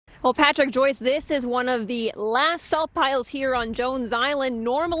Well, Patrick, Joyce, this is one of the last salt piles here on Jones Island.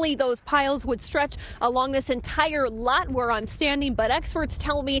 Normally, those piles would stretch along this entire lot where I'm standing, but experts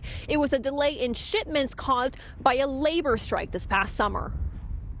tell me it was a delay in shipments caused by a labor strike this past summer.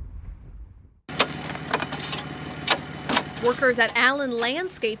 Workers at Allen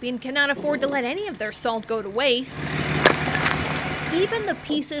Landscaping cannot afford to let any of their salt go to waste. Even the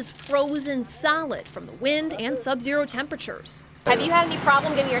pieces frozen solid from the wind and sub-zero temperatures. Have you had any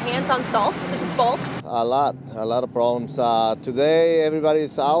problem getting your hands on salt since it's bulk? A lot of problems. Today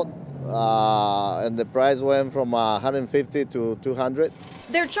everybody's out and the price went from 150 to 200.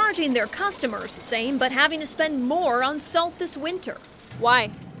 They're charging their customers the same, but having to spend more on salt this winter.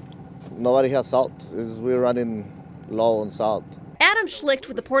 Why? Nobody has salt. We're running low on salt. Adam Schlicht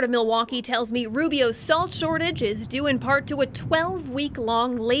with the Port of Milwaukee tells me Rubio's salt shortage is due in part to a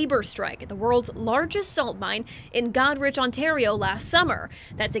 12-week-long labor strike at the world's largest salt mine in Goderich, Ontario last summer.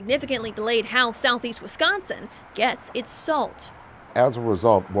 That significantly delayed how southeast Wisconsin gets its salt. As a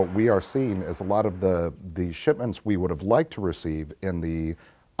result, what we are seeing is a lot of the shipments we would have liked to receive in the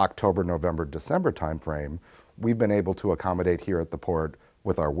October, November, December timeframe, we've been able to accommodate here at the port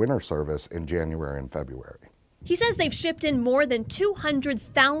with our winter service in January and February. He says they've shipped in more than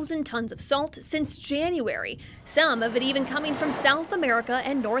 200,000 tons of salt since January, some of it even coming from South America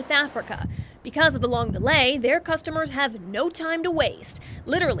and North Africa. Because of the long delay, their customers have no time to waste,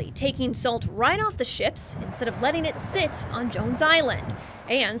 literally taking salt right off the ships instead of letting it sit on Jones Island.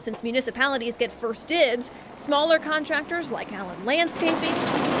 And since municipalities get first dibs, smaller contractors like Allen Landscaping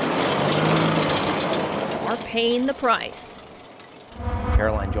are paying the price.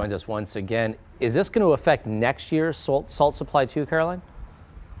 Caroline joins us once again. Is this going to affect next year's salt supply too, Caroline?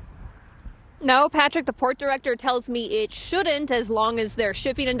 No, Patrick, the port director tells me it shouldn't as long as their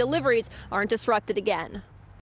shipping and deliveries aren't disrupted again.